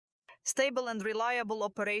Stable and reliable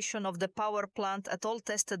operation of the power plant at all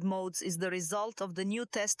tested modes is the result of the new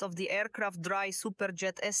test of the aircraft dry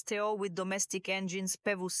Superjet STO with domestic engines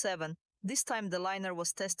PW7. This time the liner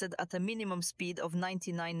was tested at a minimum speed of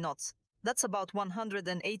 99 knots. That's about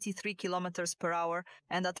 183 kilometers per hour,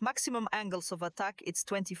 and at maximum angles of attack it's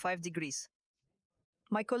 25 degrees.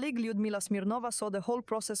 My colleague Lyudmila Smirnova saw the whole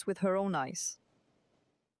process with her own eyes.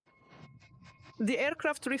 The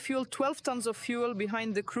aircraft refueled 12 tons of fuel.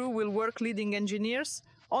 Behind the crew will work leading engineers,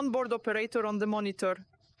 onboard operator on the monitor.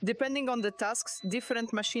 Depending on the tasks,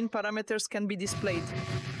 different machine parameters can be displayed.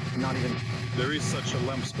 Not even. There is such a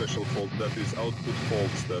lamp special fault, that is output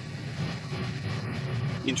faults that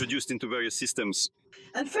introduced into various systems.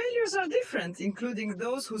 And failures are different, including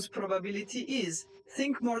those whose probability is.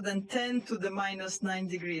 Think more than 10 to the -9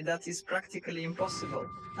 degree. That is practically impossible.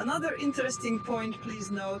 Another interesting point, please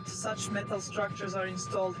note, such metal structures are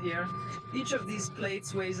installed here. Each of these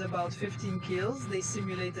plates weighs about 15 kilos. They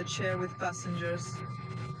simulate a chair with passengers.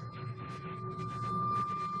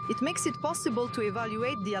 It makes it possible to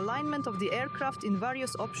evaluate the alignment of the aircraft in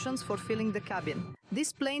various options for filling the cabin.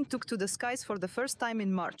 This plane took to the skies for the first time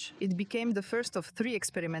in March. It became the first of 3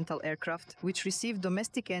 experimental aircraft, which received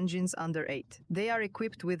domestic engines under 8. They are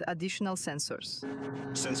equipped with additional sensors.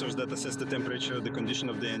 Sensors that assess the temperature, the condition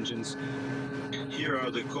of the engines. Here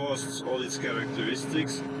are the costs, all its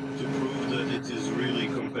characteristics, to prove that it is really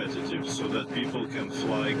competitive, so that people can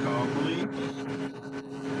fly calmly.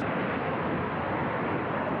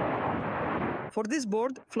 For this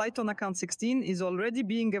board, flight on account 16 is already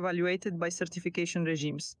being evaluated by certification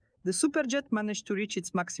regimes. The Superjet managed to reach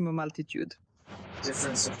its maximum altitude.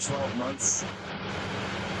 Difference of 12 months.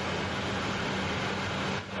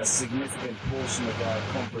 A significant portion of our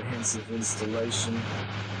comprehensive installation.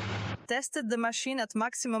 Tested the machine at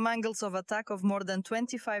maximum angles of attack of more than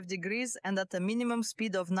 25 degrees and at a minimum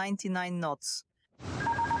speed of 99 knots.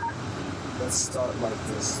 Let's start like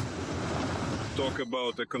this. Talk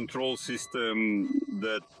about a control system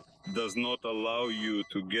that does not allow you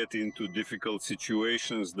to get into difficult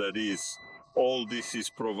situations. That is, all this is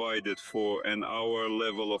provided for an hour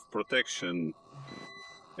level of protection.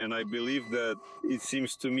 And I believe that it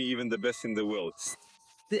seems to me even the best in the world.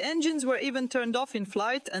 The engines were even turned off in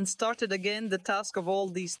flight and started again the task of all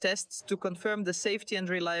these tests to confirm the safety and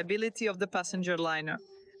reliability of the passenger liner.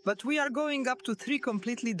 But we are going up to 3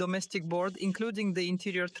 completely domestic board, including the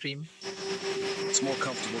interior trim. It's more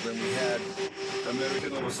comfortable than we had.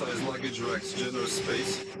 American oversized luggage racks, generous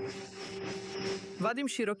space. Vadim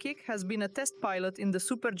Shirokik has been a test pilot in the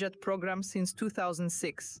Superjet program since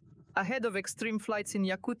 2006, ahead of extreme flights in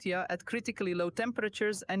Yakutia at critically low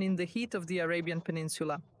temperatures and in the heat of the Arabian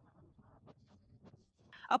Peninsula.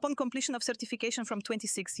 Upon completion of certification from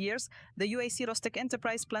 26 years, the UAC Rostec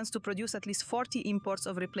Enterprise plans to produce at least 40 imports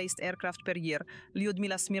of replaced aircraft per year.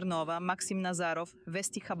 Lyudmila Smirnova, Maxim Nazarov,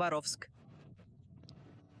 Vesti Khabarovsk.